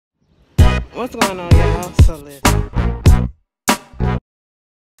What's going on, y'all? So listen.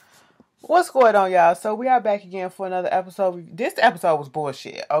 What's going on, y'all? So we are back again for another episode. This episode was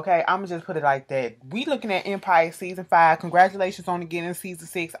bullshit, okay? I'm gonna just put it like that. We looking at Empire season 5. Congratulations on getting season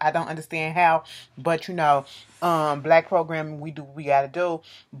 6. I don't understand how, but black programming, we do what we gotta do.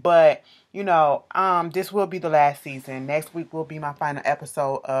 But this will be the last season. Next week will be my final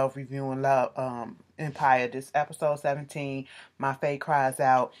episode of reviewing Love Empire. This episode 17. My fate cries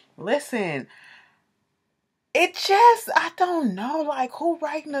out. Listen. I don't know, like, who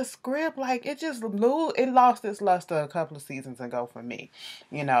writing the script? Like, it lost its luster a couple of seasons ago for me.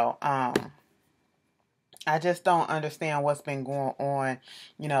 I just don't understand what's been going on.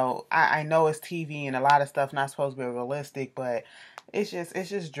 I know it's TV and a lot of stuff not supposed to be realistic, but it's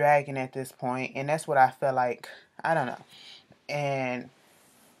just dragging at this point, and that's what I feel like. I don't know. And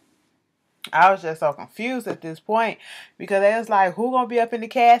I was just so confused at this point because they was like, who gonna be up in the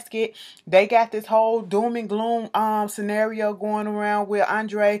casket? They got this whole doom and gloom scenario going around with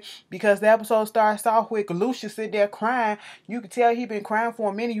Andre, because the episode starts off with Lucius sitting there crying. You can tell he been crying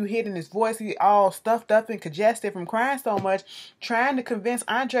for a minute. You hear in his voice, he all stuffed up and congested from crying so much, trying to convince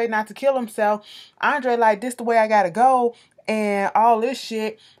Andre not to kill himself. Andre like, this the way I gotta go and all this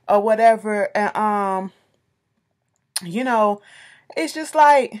shit or whatever. And it's just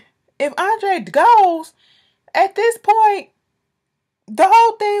like, if Andre goes, at this point, the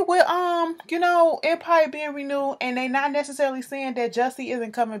whole thing with Empire being renewed, and they not necessarily saying that Jussie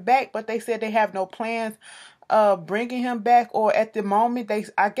isn't coming back, but they said they have no plans of bringing him back, or at the moment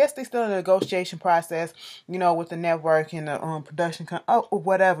I guess they still in the negotiation process, with the network and the production or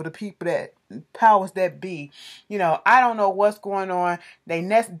whatever, the people that powers that be. I don't know what's going on. They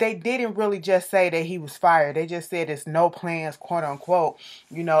didn't really just say that he was fired. They just said it's no plans, quote unquote,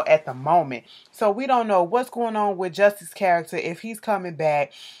 at the moment. So we don't know what's going on with Jussie's character, if he's coming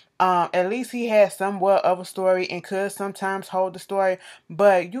back. At least he has somewhat of a story and could sometimes hold the story.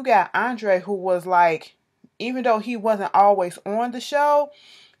 But you got Andre, who was like, even though he wasn't always on the show,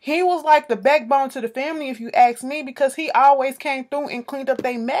 he was like the backbone to the family, if you ask me, because he always came through and cleaned up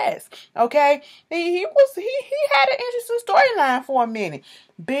their mess. Okay? He had an interesting storyline for a minute.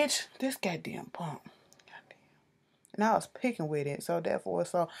 Bitch, this goddamn punk. Goddamn. And I was picking with it,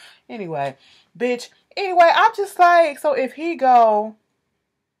 anyway, bitch. Anyway, I'm just like, so if he go,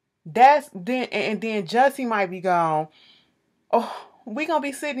 then Jussie might be gone. Oh, we gonna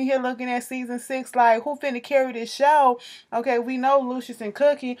be sitting here looking at season 6 like, who finna carry this show? Okay, we know Lucius and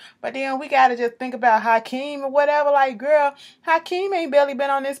Cookie, but then we gotta just think about Hakeem or whatever. Like, girl, Hakeem ain't barely been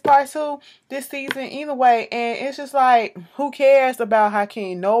on this part 2 this season either way, and it's just like, who cares about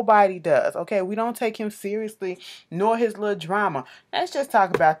Hakeem? Nobody does. Okay, we don't take him seriously, nor his little drama. Let's just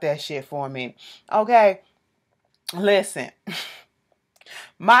talk about that shit for a minute. Okay, listen.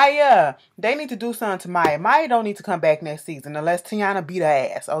 Maya, they need to do something to Maya. Maya don't need to come back next season unless Tiana beat her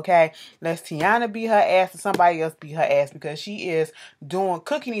ass, okay? Unless Tiana beat her ass or somebody else beat her ass, because she is doing,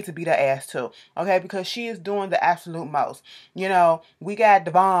 Cookie needs to beat her ass too, okay? Because she is doing the absolute most. We got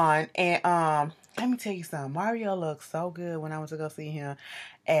Devon, and let me tell you something. Mario looks so good when I went to go see him.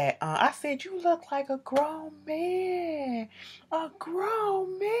 And I said, you look like a grown man. A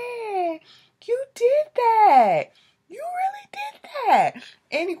grown man. You did that. You really did that.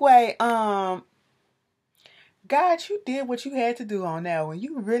 Anyway, God, you did what you had to do on that one.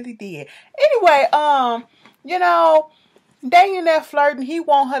 You really did. Anyway, they in there flirting. He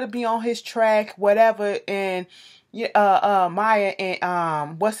want her to be on his track, whatever. And Maya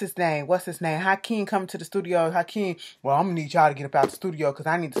and what's his name? Hakeem coming to the studio. Hakeem, well, I'm gonna need y'all to get up out the studio because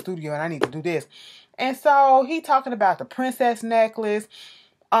I need the studio and I need to do this. And so he talking about the princess necklace.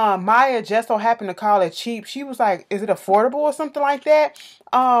 Maya just so happened to call it cheap. She was like, is it affordable or something like that?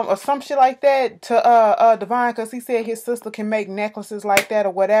 Or some shit like that to Divine, because he said his sister can make necklaces like that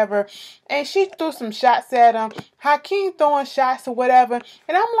or whatever. And she threw some shots at him. Hakeem throwing shots or whatever.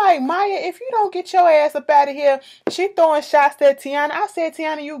 And I'm like, Maya, if you don't get your ass up out of here, she throwing shots at Tiana. I said,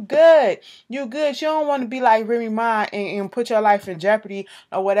 Tiana, you good. You good. You don't want to be like Remy Ma and put your life in jeopardy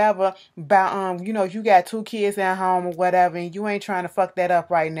or whatever. About you got 2 kids at home or whatever, and you ain't trying to fuck that up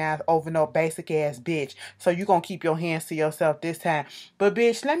right now over no basic ass bitch. So you gonna keep your hands to yourself this time. But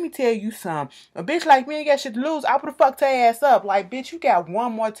bitch, let me tell you something. A bitch like me ain't got shit to lose. I would've fucked her ass up. Like, bitch, you got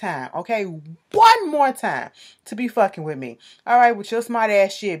one more time, okay? One more time to be fucking with me. Alright, with your smart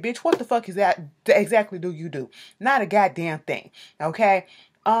ass shit. Bitch, what the fuck is that exactly do you do? Not a goddamn thing. Okay?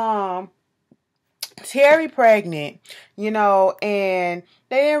 Terry pregnant, and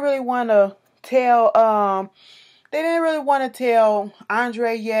they didn't really want to tell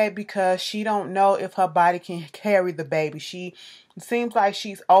Andre yet because she don't know if her body can carry the baby. She seems like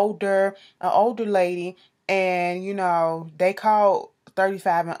she's older, an older lady, and they call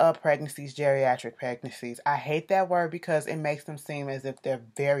 35 and up pregnancies geriatric pregnancies. I hate that word because it makes them seem as if they're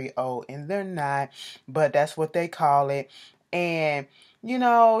very old, and they're not, but that's what they call it. And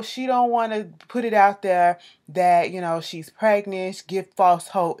she don't want to put it out there that she's pregnant, give false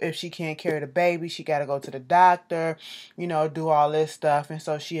hope. If she can't carry the baby, she got to go to the doctor, do all this stuff. And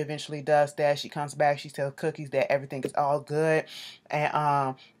so she eventually does that. She comes back, she tells Cookies that everything is all good,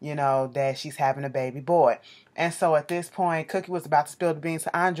 and that she's having a baby boy. And so at this point, Cookie was about to spill the beans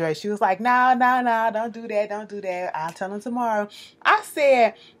to Andre. She was like, no, don't do that, don't do that. I'll tell him tomorrow. I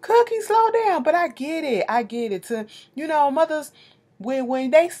said, Cookie, slow down. But I get it. To, mothers, when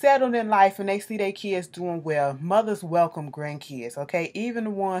they settle in life and they see their kids doing well, mothers welcome grandkids, okay? Even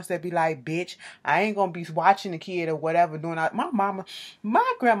the ones that be like, bitch, I ain't gonna be watching the kid or whatever doing that.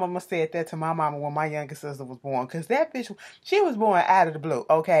 My grandmama said that to my mama when my youngest sister was born, because that bitch, she was born out of the blue,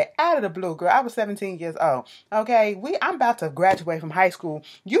 okay? Out of the blue, girl. I was 17 years old, okay? I'm about to graduate from high school.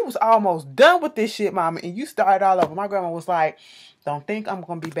 You was almost done with this shit, mama, and you started all over. My grandma was like, don't think I'm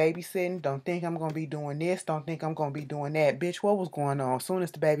going to be babysitting. Don't think I'm going to be doing this. Don't think I'm going to be doing that. Bitch, what was going on? As soon as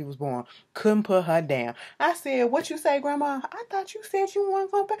the baby was born, couldn't put her down. I said, what you say, Grandma? I thought you said you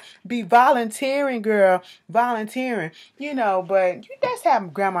weren't going to be volunteering, girl. Volunteering. But that's how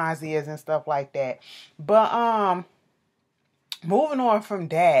grandmas is and stuff like that. But, moving on from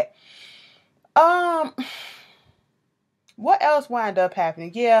that. What else wound up happening?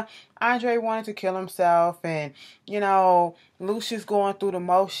 Yeah, Andre wanted to kill himself, and Lucius going through the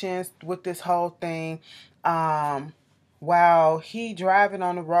motions with this whole thing. While he driving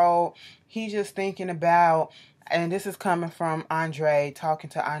on the road, he just thinking about, and this is coming from Andre,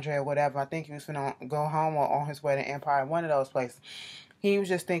 talking to Andre or whatever. I think he was gonna go home or on his way to Empire, one of those places. He was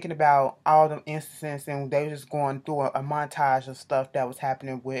just thinking about all the instances, and they were just going through a montage of stuff that was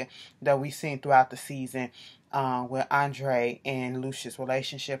happening that we seen throughout the season. With Andre and Lucius'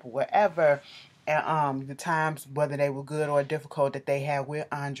 relationship or whatever, and the times, whether they were good or difficult, that they had with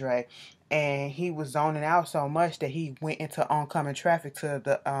Andre. And he was zoning out so much that he went into oncoming traffic to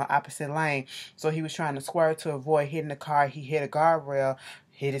the opposite lane. So he was trying to swerve to avoid hitting the car. He hit a guardrail,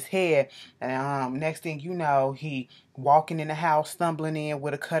 hit his head, and next thing you know, he walking in the house, stumbling in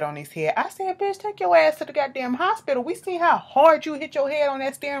with a cut on his head. I said, bitch, take your ass to the goddamn hospital. We see how hard you hit your head on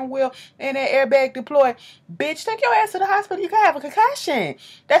that steering wheel and that airbag deployed. Bitch, take your ass to the hospital. You can have a concussion.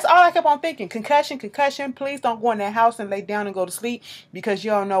 That's all I kept on thinking. Concussion. Please don't go in that house and lay down and go to sleep, because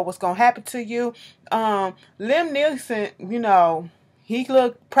you don't know what's going to happen to you. Liam Neeson, he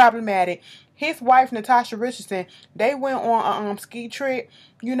looked problematic. His wife, Natasha Richardson, they went on a ski trip,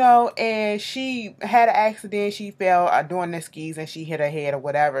 and she had an accident. She fell doing the skis and she hit her head or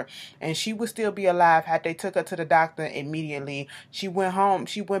whatever. And she would still be alive had they took her to the doctor immediately. She went home.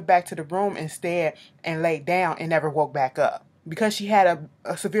 She went back to the room instead and laid down and never woke back up, because she had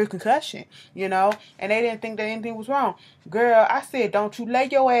a severe concussion, and they didn't think that anything was wrong. Girl, I said, don't you lay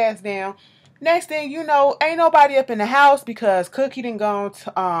your ass down. Next thing you know, ain't nobody up in the house because Cookie done gone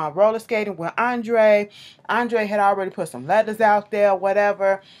to roller skating with Andre. Andre had already put some letters out there,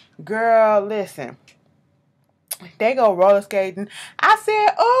 whatever. Girl, listen. They go roller skating. I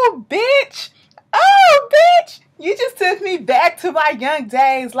said, oh, bitch. Oh, bitch. You just took me back to my young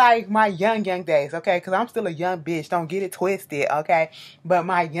days, like my young days, okay? Because I'm still a young bitch. Don't get it twisted, okay? But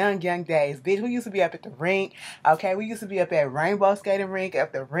my young days. Bitch, we used to be up at the rink, okay? We used to be up at Rainbow Skating Rink,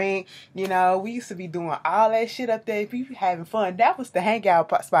 up the rink. We used to be doing all that shit up there. We having fun. That was the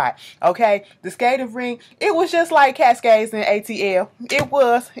hangout spot, okay? The skating rink, it was just like Cascades and ATL. It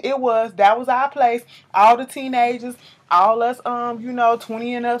was. That was our place. All the teenagers, all us,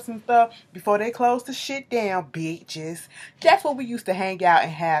 20 and ups and stuff, before they closed the shit down, bitches. That's where we used to hang out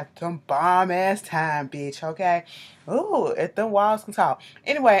and have some bomb-ass time, bitch, okay? Ooh, if them walls can talk.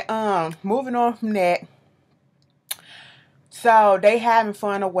 Anyway, moving on from that. So, they having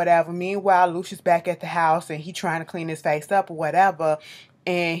fun or whatever. Meanwhile, Lucius back at the house, and he trying to clean his face up or whatever,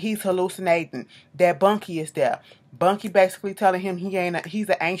 and he's hallucinating that Bunky is there. Bunky basically telling him he's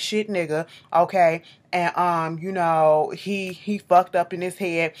an ain't shit nigga, okay? And he fucked up in his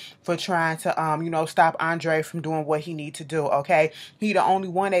head for trying to stop Andre from doing what he need to do, okay? He the only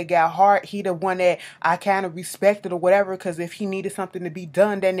one that got heart. He the one that I kind of respected or whatever, because if he needed something to be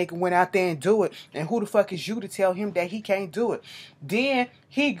done, that nigga went out there and do it. And who the fuck is you to tell him that he can't do it? Then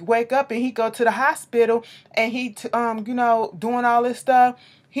he wake up and he go to the hospital, and he doing all this stuff.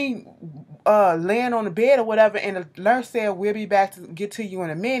 he laying on the bed or whatever, and the nurse said, we'll be back to get to you in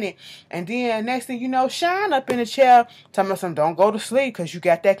a minute. And then next thing you know, Shine up in the chair telling me something, don't go to sleep because you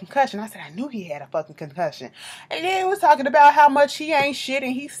got that concussion. I said, I knew he had a fucking concussion. And then he was talking about how much he ain't shit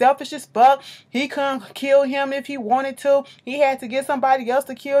and he's selfish as fuck. He couldn't kill him if he wanted to. He had to get somebody else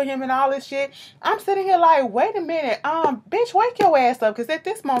to kill him and all this shit. I'm sitting here like, wait a minute, bitch, wake your ass up, because at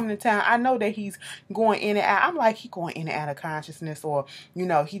this moment in time, I know that he's going in and out. I'm like, he going in and out of consciousness, or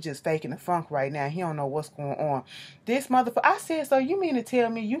he just faking the funk right now. He don't know what's going on. This motherfucker, I said, so you mean to tell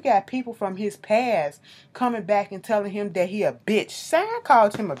me you got people from his past coming back and telling him that he a bitch? Sam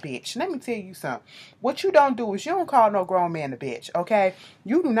called him a bitch. Let me tell you something. What you don't do is you don't call no grown man a bitch, okay?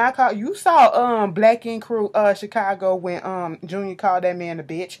 You do not call. You saw Black Ink Crew Chicago when Junior called that man a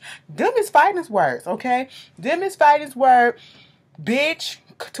bitch. Them is fighting words, okay? Them is fighting word. Bitch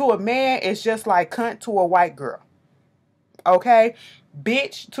to a man is just like cunt to a white girl. Okay?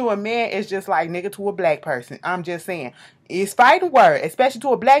 Bitch to a man is just like nigga to a black person. I'm just saying. It's fighting word, especially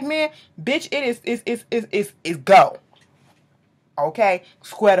to a black man. Bitch, is go. Okay?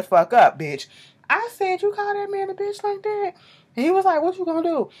 Square the fuck up, bitch. I said, you call that man a bitch like that? And he was like, what you gonna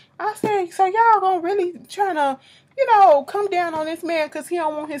do? I said, so y'all gonna really trying to, come down on this man because he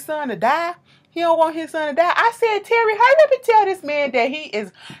don't want his son to die? He don't want his son to die. I said, Terry, hurry up and tell this man that he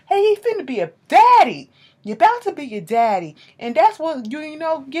finna be a daddy. You're about to be your daddy. And that's what,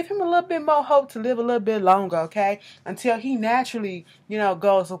 give him a little bit more hope to live a little bit longer, okay? Until he naturally,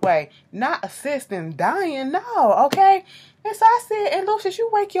 goes away. Not assisting dying, no, okay? And so I said, and Lucius, you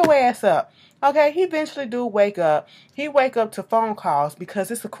wake your ass up. Okay, he eventually do wake up. He wake up to phone calls because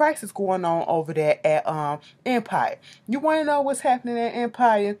it's a crisis going on over there at Empire. You want to know what's happening at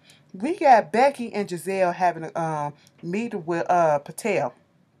Empire? We got Becky and Giselle having a meeting with Patel.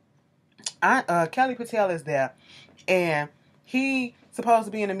 Kelly Patel is there, and he supposed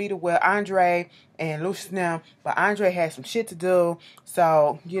to be in a meeting with Andre and Lucius now, but Andre had some shit to do,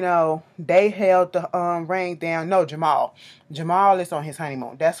 so they held the ring down. No, Jamal is on his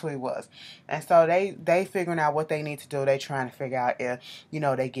honeymoon. That's who he was. And so they figuring out what they need to do. They trying to figure out if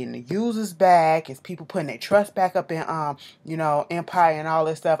they getting the users back, is people putting their trust back up in Empire and all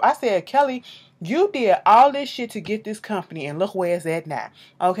this stuff. I said, Kelly, you did all this shit to get this company, and look where it's at now.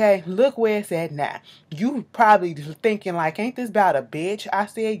 Okay? Look where it's at now. You probably thinking like, ain't this about a bitch? I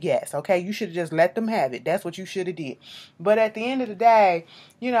said, yes. Okay? You should have just let them have it. That's what you should have did. But at the end of the day,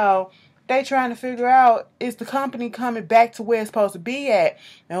 they trying to figure out, is the company coming back to where it's supposed to be at?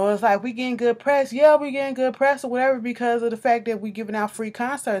 And it was like, we getting good press. Yeah, we getting good press or whatever because of the fact that we giving out free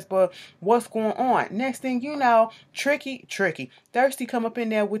concerts. But what's going on? Next thing you know, Tricky, Thirsty come up in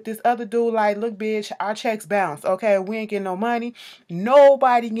there with this other dude like, look, bitch, our checks bounce. Okay, we ain't getting no money.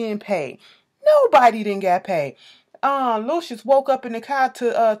 Nobody getting paid. Nobody didn't get paid. Lucius woke up in the car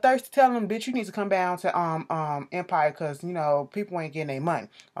to Thirsty telling him, bitch, you need to come down to Empire because people ain't getting their money.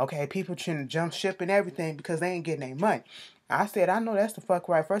 Okay, people trying to jump ship and everything because they ain't getting their money. I said, I know that's the fuck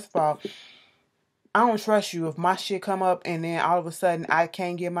right. First of all, I don't trust you if my shit come up and then all of a sudden I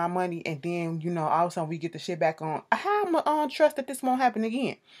can't get my money and then all of a sudden we get the shit back on. How am I trust that this won't happen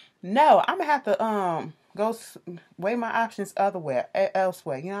again? No, I'm gonna have to go weigh my options elsewhere.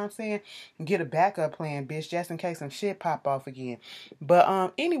 You know what I'm saying? Get a backup plan, bitch, just in case some shit pop off again.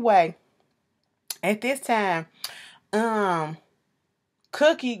 But anyway, at this time,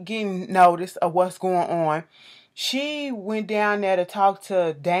 Cookie getting notice of what's going on. She went down there to talk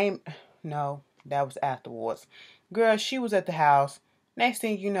to Dame. No, that was afterwards. Girl, she was at the house. Next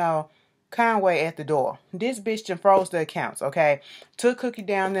thing you know, Conway at the door. This bitch just froze the accounts, okay? Took Cookie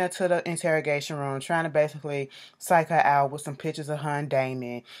down there to the interrogation room, trying to basically psych her out with some pictures of her and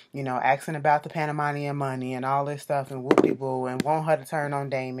Damon, asking about the Panamanian money and all this stuff and whoop-de-boo and want her to turn on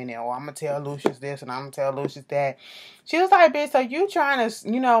Damon and, I'm going to tell Lucius this and I'm going to tell Lucius that. She was like, bitch, so you trying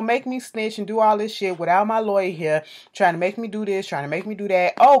to, make me snitch and do all this shit without my lawyer here, trying to make me do this, trying to make me do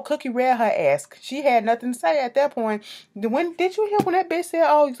that. Oh, Cookie read her ass. She had nothing to say at that point. When did you hear when that bitch said,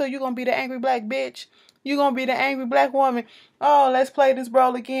 oh, so you going to be the angry black bitch? You going to be the angry black woman? Oh, let's play this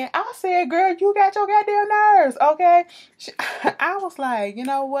role again. I said, girl, you got your goddamn nerves, okay? I was like, you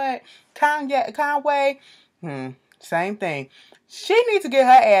know what? Conway, same thing. She needs to get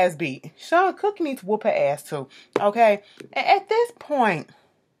her ass beat. Sean Cookie needs to whoop her ass too. Okay? And at this point,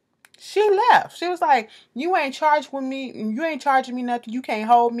 she left. She was like, you ain't charged with me. You ain't charging me nothing. You can't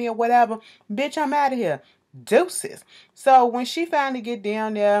hold me or whatever. Bitch, I'm out of here. Deuces. So when she finally get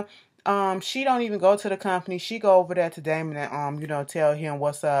down there, she don't even go to the company. She go over there to Damon and tell him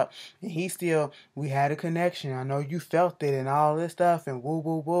what's up. And he still, we had a connection. I know you felt it and all this stuff and woo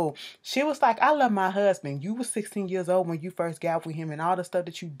woo woo. She was like, I love my husband. You were 16 years old when you first got with him, and all the stuff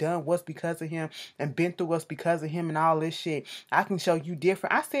that you done was because of him and been through was because of him and all this shit. I can show you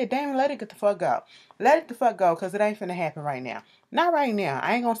different. I said, Damon, let it get the fuck go. Let it the fuck go, because it ain't finna happen right now. Not right now.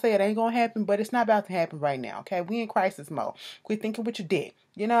 I ain't gonna say it ain't gonna happen, but it's not about to happen right now, okay? We in crisis mode. Quit thinking with your dick.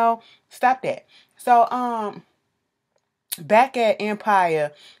 Stop that. So, back at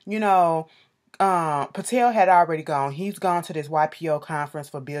Empire, Patel had already gone. He's gone to this YPO conference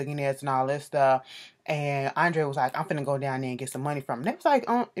for billionaires and all this stuff. And Andre was like, I'm finna go down there and get some money from him. They was like,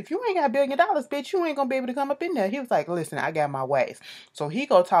 if you ain't got $1 billion, bitch, you ain't gonna be able to come up in there. He was like, listen, I got my ways. So he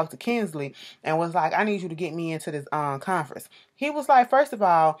go talk to Kinsley and was like, I need you to get me into this conference. He was like, first of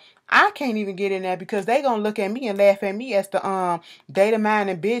all, I can't even get in there because they gonna look at me and laugh at me as the data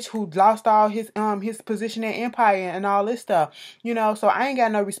mining bitch who lost all his position at Empire and all this stuff. So I ain't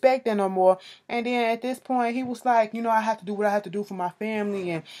got no respect there no more. And then at this point, he was like, I have to do what I have to do for my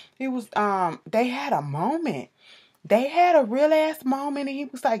family. And he was, they had a moment. They had a real ass moment, and he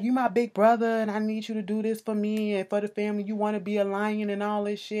was like, you my big brother, and I need you to do this for me and for the family. You want to be a lion and all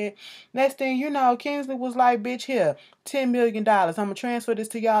this shit. Next thing you know, Kinsley was like, bitch, here, $10 million. I'm going to transfer this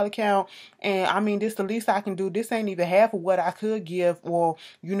to y'all account. And I mean, this the least I can do. This ain't even half of what I could give or,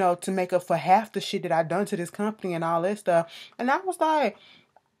 to make up for half the shit that I done to this company and all that stuff. And I was like,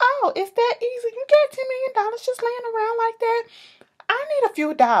 oh, it's that easy? You got $10 million just laying around like that? I need a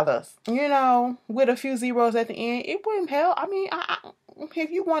few dollars, with a few zeros at the end. It wouldn't help. I mean,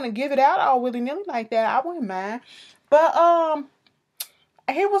 if you want to give it out all willy-nilly like that, I wouldn't mind. But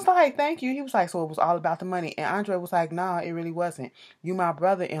he was like, thank you. He was like, so it was all about the money. And Andre was like, nah, it really wasn't. You my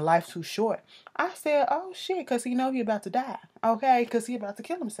brother and life's too short. I said, oh shit, because he know he about to die. Okay, because he about to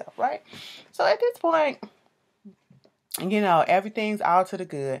kill himself, right? So at this point, everything's all to the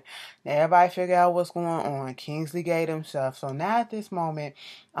good. Now everybody figure out what's going on. Kingsley gave himself. So now at this moment,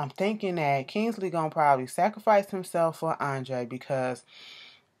 I'm thinking that Kingsley gonna probably sacrifice himself for Andre because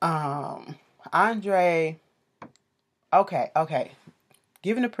Andre, okay.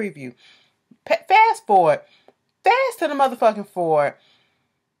 Giving a preview. Fast to the motherfucking forward.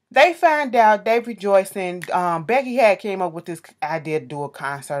 They find out, they rejoicing. Becky had came up with this idea to do a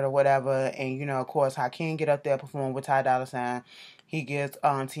concert or whatever. And, of course, Hakeem get up there perform with Ty Dolla $ign. He gives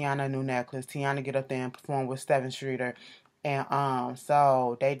Tiana a new necklace. Tiana get up there and perform with Steven Streeter. And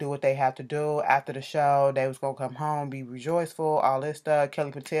so they do what they have to do. After the show, they was going to come home, be rejoiceful, all this stuff.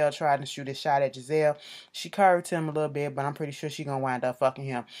 Kelly Patel tried to shoot a shot at Giselle. She curved him a little bit, but I'm pretty sure she going to wind up fucking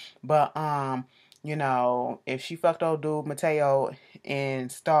him. But, if she fucked old dude Mateo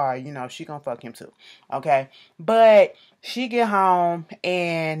and Star, she gonna fuck him too. Okay? But she get home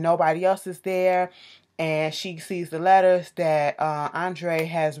and nobody else is there. And she sees the letters that Andre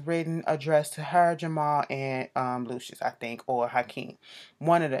has written addressed to her, Jamal, and Lucius, I think, or Hakeem.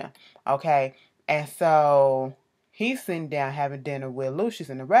 One of them. Okay? And so he's sitting down having dinner with Lucius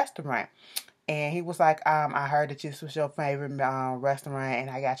in the restaurant. And he was like, I heard that this was your favorite restaurant and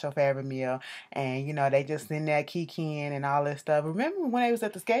I got your favorite meal. And, they just sitting there kikiing and all this stuff. Remember when they was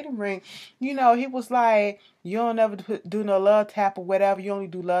at the skating rink, he was like, you don't ever do no love tap or whatever. You only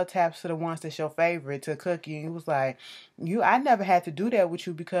do love taps to the ones that's your favorite, to Cookie. And he was like, I never had to do that with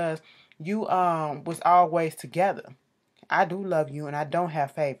you because you was always together. I do love you and I don't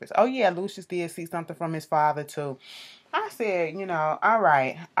have favorites. Oh, yeah, Lucius did see something from his father, too. I said, all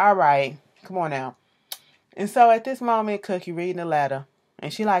right. Come on now. And so at this moment, Cookie reading the letter.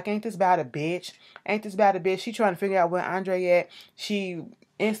 And she like, ain't this about a bitch? Ain't this about a bitch? She trying to figure out where Andre at. She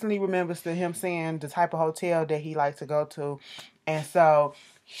instantly remembers to him saying the type of hotel that he likes to go to. And so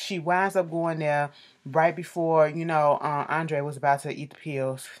she winds up going there right before, Andre was about to eat the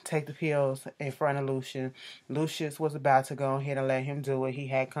pills, take the pills in front of Lucius. Lucius was about to go ahead and let him do it. He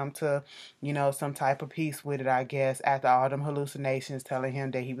had come to, some type of peace with it, I guess, after all them hallucinations telling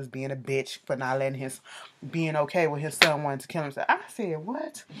him that he was being a bitch for not letting being okay with his son wanting to kill himself. I said,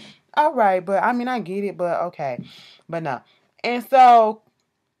 what? All right, but I mean, I get it, but okay. But no. And so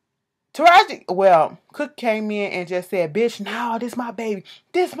Cook came in and just said, bitch, no, this my baby.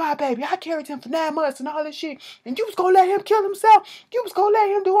 This my baby. I carried him for 9 months and all this shit. And you was going to let him kill himself? You was going to let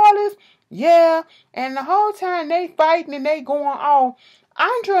him do all this? Yeah. And the whole time they fighting and they going on,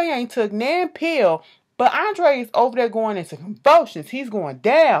 Andre ain't took nan pill, but Andre is over there going into convulsions. He's going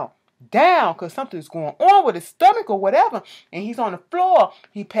down because something's going on with his stomach or whatever, and he's on the floor.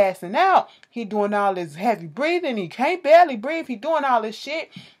 He passing out. He doing all this heavy breathing. He can't barely breathe. He doing all this shit.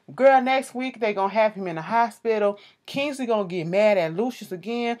 Girl, next week they gonna have him in the hospital. Kingsley gonna get mad at Lucius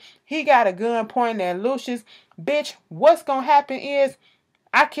again. He got a gun pointing at Lucius. Bitch, what's gonna happen is,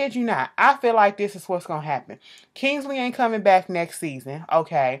 I kid you not, I feel like this is what's gonna happen. Kingsley ain't coming back next season,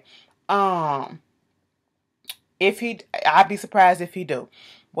 okay? I'd be surprised if he do.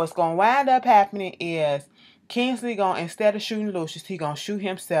 What's gonna wind up happening is Kingsley gonna, instead of shooting Lucius, he gonna shoot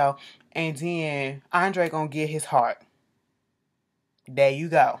himself, and then Andre gonna get his heart. There you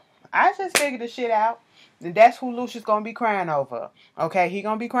go. I just figured the shit out. And that's who Lucius gonna be crying over. Okay, he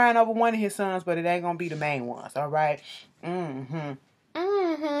gonna be crying over one of his sons, but it ain't gonna be the main ones. All right.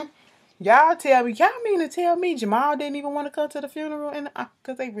 Y'all tell me. Y'all mean to tell me Jamal didn't even want to come to the funeral, and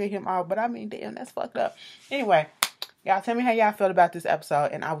cause they read him out. But I mean, damn, that's fucked up. Anyway, y'all tell me how y'all felt about this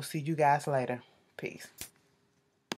episode, and I will see you guys later. Peace.